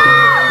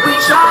 We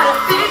try to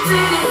fix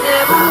it, it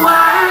never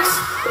works.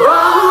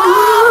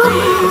 Oh, we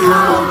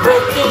go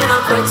breaking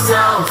up like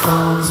cell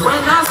phones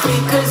when I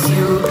speak, 'cause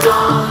you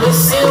don't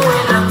listen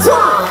when I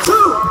talk. 1,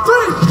 2,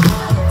 3.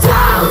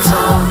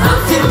 Downtown,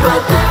 nothing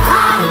but that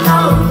high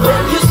note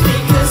when you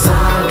speak, 'cause I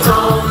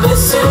don't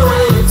listen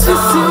when you talk.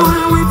 Listen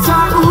when we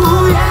talk,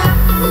 ooh yeah.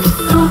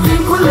 Don't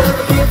think we'll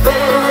ever get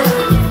better,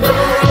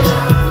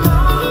 better.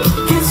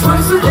 Gets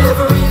worse with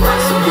every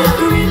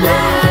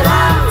letter.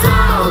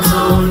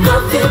 Downtown,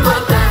 nothing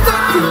but that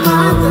high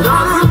note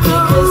on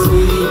repeat, 'cause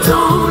we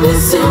don't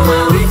listen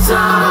when we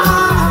talk.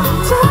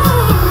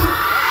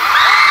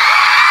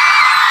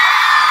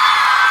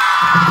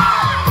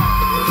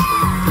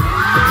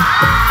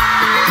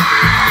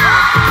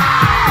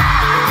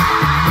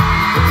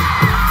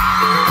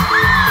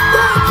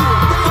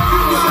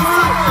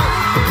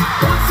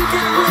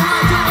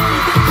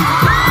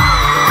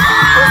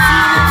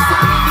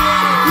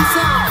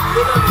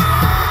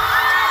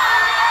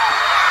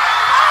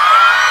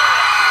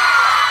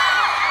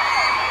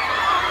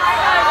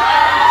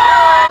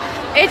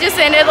 It just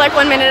ended like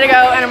 1 minute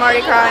ago and I'm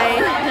already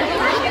crying.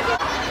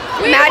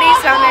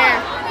 Maddie's down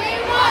there. We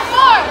want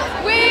more!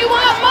 We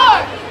want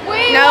more!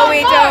 No,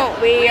 we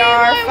don't. We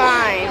are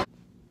fine.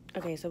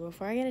 Okay, so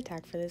before I get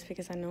attacked for this,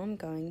 because I know I'm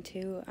going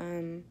to,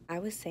 I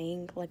was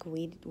saying like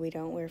we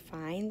don't, we're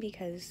fine,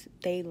 because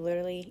they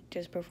literally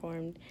just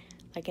performed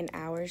like an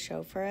hour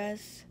show for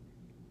us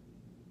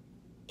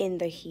in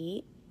the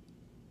heat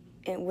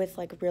and with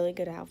like really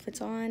good outfits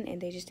on,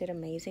 and they just did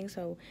amazing.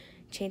 So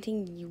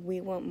chanting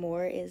 "we want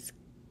more" is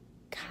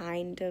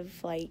kind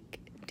of like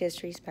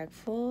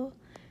disrespectful.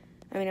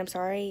 I mean, I'm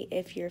sorry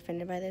if you're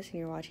offended by this and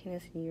you're watching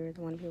this and you're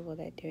the one people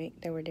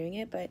that were doing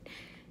it, but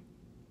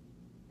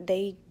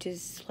they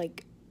just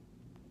like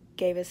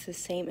gave us the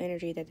same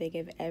energy that they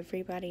give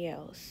everybody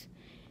else,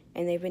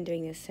 and they've been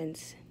doing this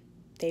since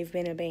they've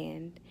been a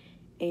band,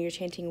 and you're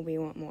chanting "we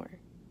want more."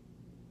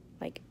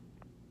 Like,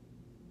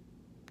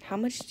 how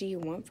much do you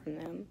want from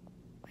them?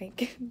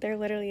 Like, they're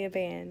literally a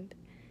band.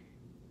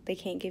 They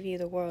can't give you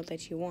the world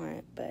that you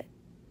want, but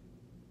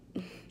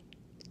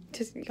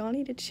just, y'all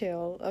need to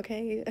chill,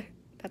 okay?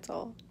 That's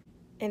all.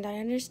 And I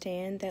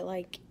understand that,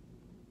 like,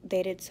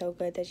 they did so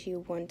good that you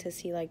want to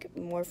see, like,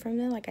 more from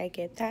them. Like, I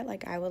get that.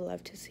 Like, I would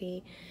love to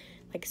see,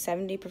 like,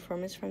 70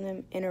 performances from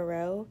them in a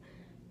row,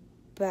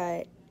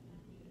 but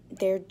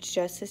they're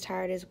just as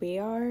tired as we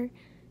are.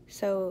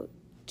 So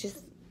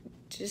just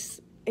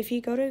if you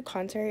go to a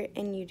concert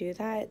and you do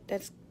that,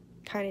 that's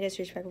kind of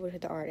disrespectful to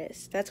the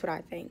artist. That's what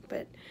I think,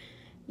 but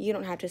you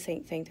don't have to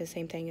think the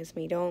same thing as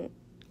me. Don't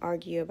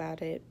argue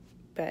about it,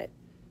 but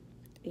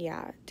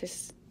yeah,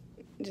 just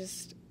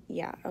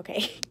yeah,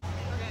 okay.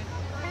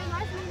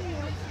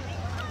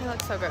 It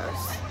looks so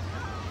gross.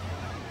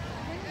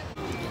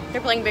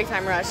 They're playing Big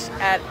Time Rush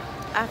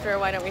after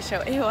Why Don't We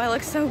Show. Ew, I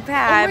look so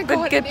bad, Oh my but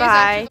God,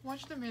 goodbye.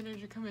 Watch the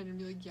manager come in and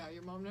be like, yeah,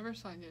 your mom never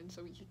signed in,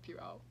 so we kicked you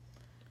out.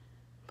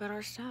 But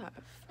our stuff.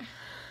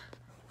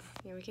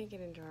 Yeah, we can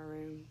get into our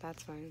room.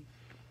 That's fine.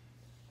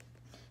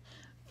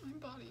 My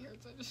body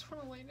hurts. I just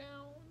want to lay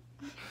down.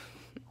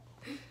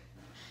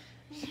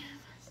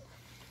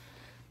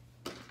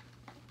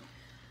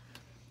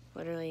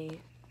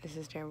 Literally, this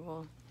is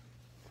terrible.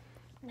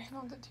 My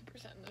phone's at 2%.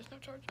 There's no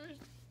chargers.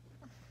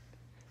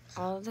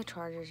 All of the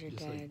chargers are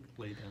Just dead. like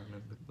lay down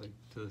and like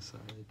to the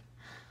side.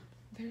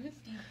 There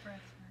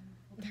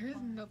is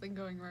nothing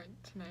going right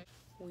tonight.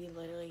 We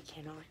literally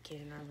cannot get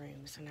in our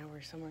room, so now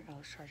we're somewhere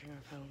else charging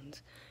our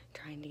phones,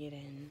 trying to get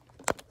in.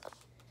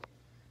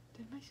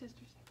 Did my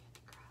sister say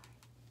we had to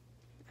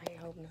cry? I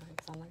hope not,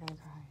 because I'm not gonna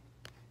cry.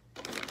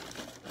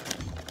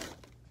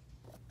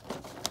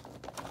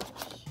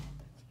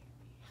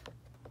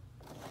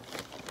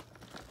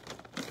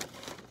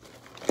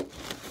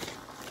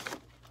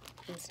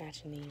 I'm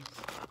snatching these.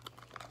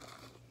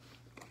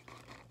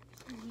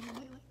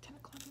 Literally like 10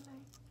 o'clock.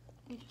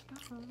 It's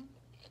not home.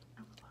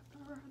 I would love to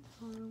run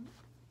home.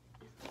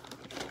 I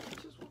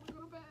just want to go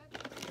to bed.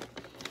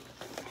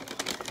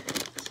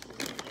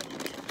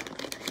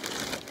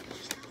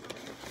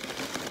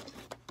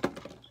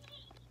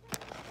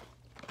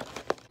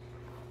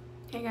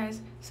 Hey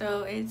guys,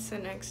 so it's the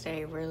next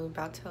day. We're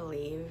about to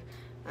leave.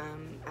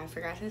 I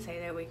forgot to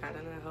say that we got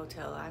in a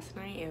hotel last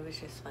night. It was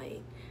just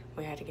like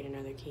we had to get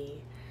another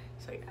key.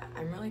 So yeah,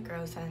 I'm really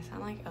gross. I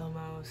sound like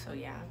Elmo. So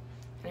yeah,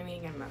 I'm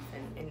eating a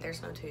muffin and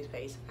there's no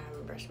toothpaste. I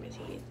haven't brushed my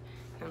teeth.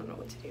 I don't know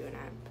what to do and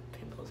I have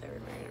pimples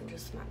everywhere and I'm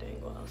just not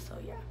doing well. So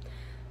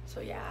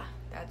yeah,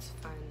 that's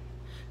fun.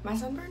 My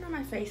sunburn on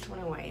my face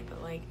went away,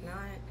 but like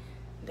not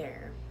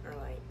there or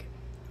like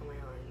on my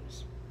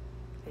arms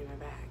and my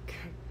back.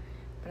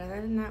 But other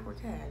than that, we're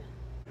good.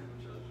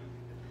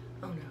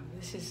 Oh no,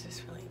 this is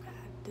just really bad.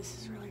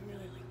 This is really,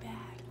 really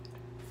bad.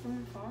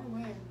 From far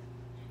away.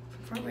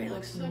 From far away, it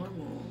looks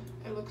normal.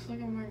 It looks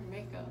like I'm wearing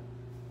makeup,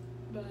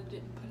 but I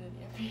didn't put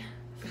any up here.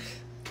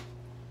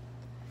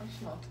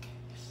 That's not the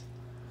case.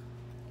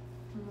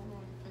 I'm not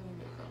wearing any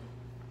makeup.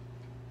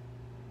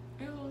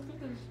 Ew, look at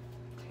this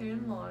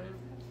tan line.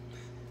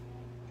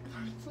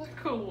 It's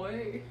like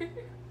away.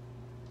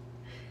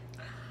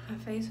 My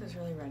face was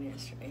really red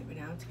yesterday, but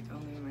now it's like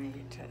only my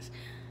chest.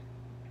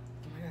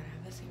 Oh my god, I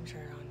have the same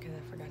shirt on because I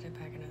forgot to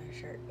pack another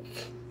shirt.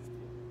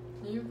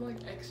 You have like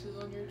X's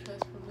on your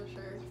chest from the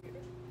shirt.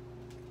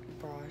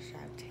 Bra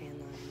strap, tan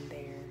line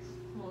there.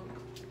 Look.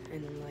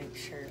 And then like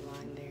shirt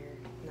line there.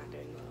 Not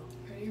doing well.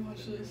 Ready?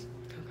 Watch this.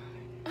 Oh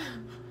god.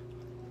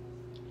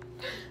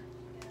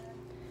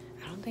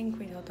 I don't think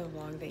we told the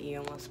vlog that you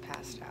almost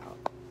passed out.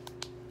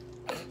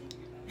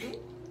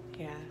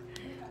 Yeah.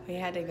 We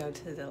had to go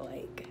to the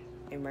like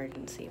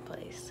emergency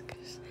place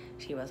because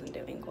she wasn't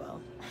doing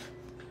well.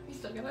 We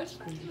still got our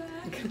spice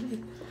back.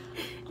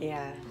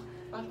 Yeah.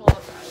 That's all about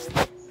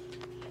it.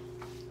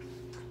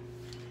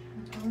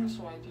 I'm just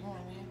white. Do you want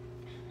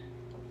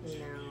any?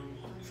 No.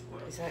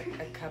 Is that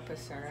a cup of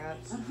syrup?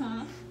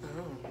 Uh-huh.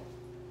 Oh.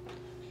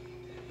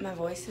 My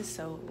voice is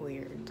so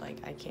weird.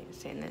 Like, I can't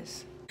stand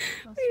this. I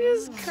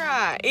just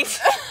cried.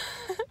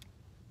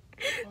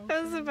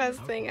 That was the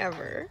best thing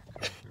ever.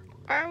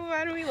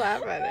 Why do we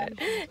laugh at it?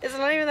 It's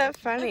not even that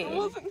funny. It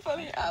wasn't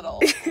funny at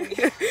all.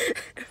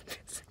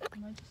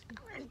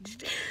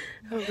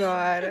 Oh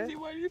god.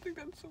 Why do you think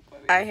that's so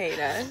funny? I hate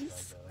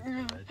us.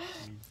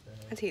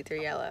 My teeth are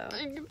yellow. I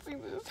can see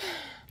this.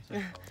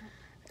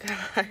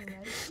 God.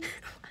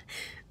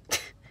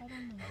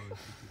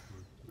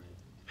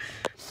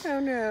 Oh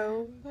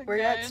no.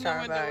 We're at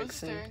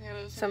Starbucks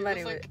and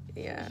somebody would,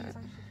 yeah.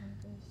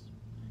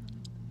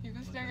 He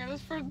was staring at us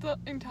for the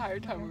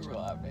entire time we were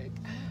laughing.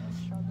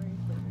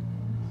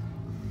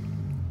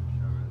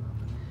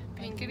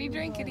 Pinkity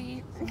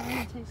drinkity.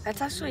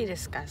 That's actually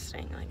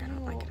disgusting. Like, I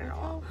don't like it at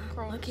all.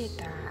 Look at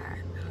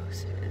that. Oh,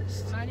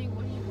 sis. Maddie,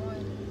 what do you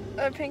want?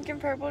 A pink and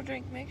purple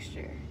drink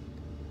mixture.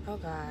 Oh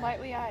god.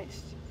 Lightly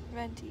iced.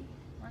 Venti.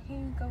 Why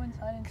can't you go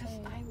inside and say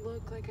it? I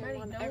look like Maddie, I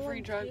want no every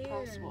one drug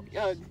cares. possible.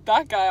 Yeah,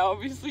 that guy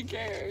obviously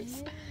cares.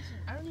 Yes.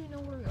 I don't even know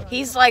where we are.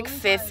 He's Go like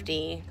inside.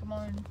 50. Come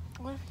on.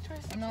 What if he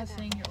tries to I'm not kidnap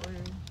saying your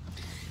order.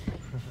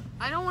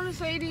 I don't want to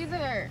say it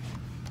either.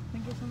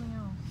 Think of something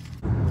else.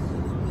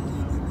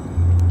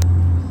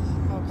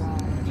 Oh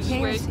god. Just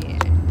Can't wait. see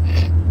it.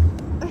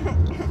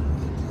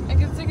 I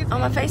can think it's Oh,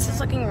 my face is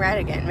looking red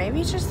again.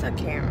 Maybe it's just the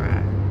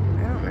camera.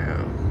 I don't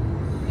know.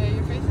 Yeah,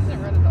 your face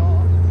isn't red at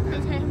all.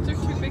 His hands are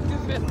too big to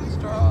fit in the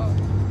straw.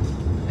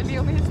 And he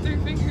only has 3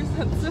 fingers.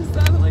 That's so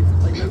sad. Like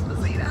this to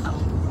see that.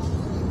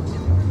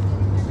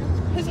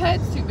 His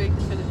head's too big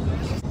to fit in there.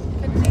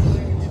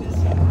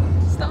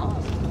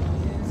 Stop.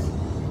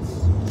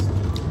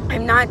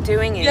 I'm not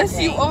doing anything. Yes,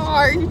 you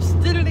are. You just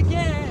did it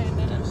again.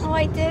 Oh,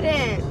 I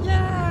didn't.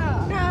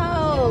 Yeah.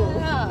 No.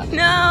 Yeah.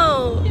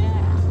 No. Yeah.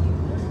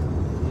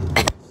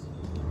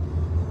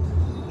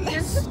 You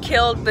just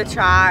killed the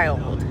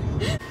child.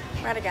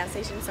 We're at a gas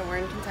station somewhere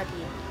in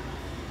Kentucky.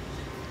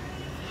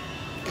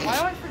 Why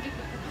do I forget to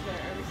put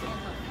there every single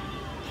time?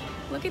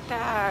 Look at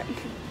that.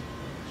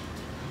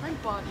 My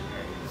body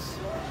hurts.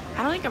 I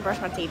don't think I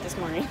brushed my teeth this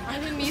morning. I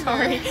didn't either.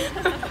 Sorry. Should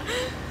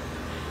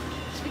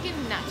we get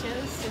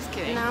nachos? Just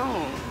kidding.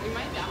 No. We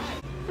might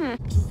die.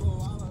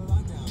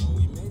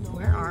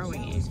 Where are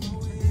we?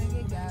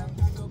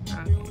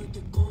 Okay.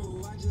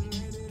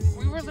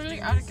 We were literally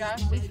at a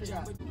gas station.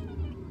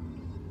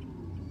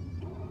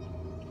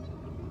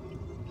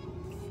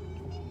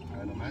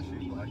 I'm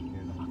actually liking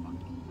it.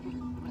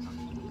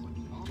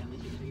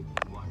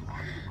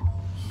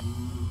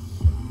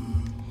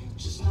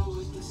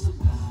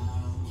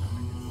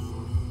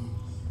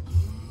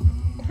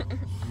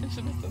 I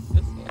should have said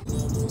this one.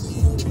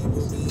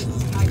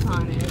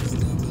 Iconic.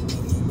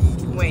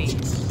 Wait.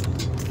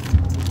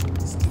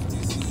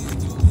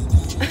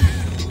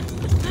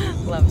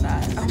 Love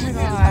that. Oh my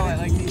god.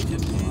 like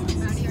Egypt.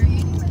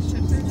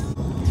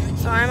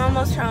 So I'm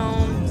almost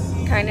home,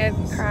 kind of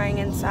crying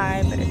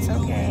inside, but it's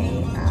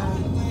okay.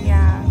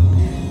 Yeah,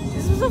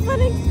 this was a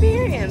fun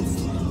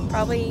experience.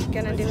 Probably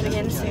gonna do it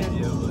again soon.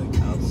 I'm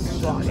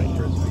vlogging.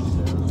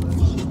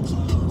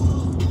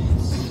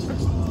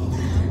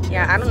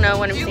 Yeah, I don't know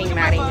when I'm seeing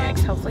Maddie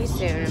next. Hopefully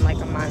soon, in like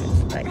a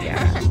month. But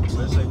yeah.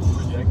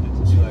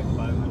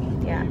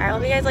 Yeah, I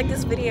hope you guys like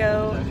this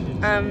video.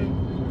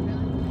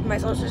 My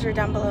socials are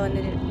down below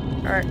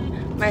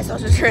my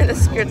socials are in the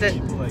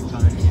description.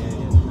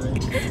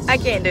 I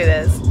can't do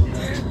this.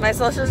 My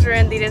socials are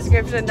in the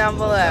description down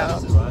below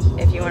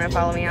if you want to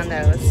follow me on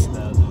those.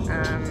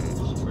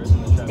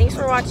 Thanks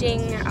for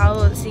watching.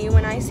 I'll see you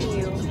when I see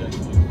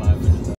you.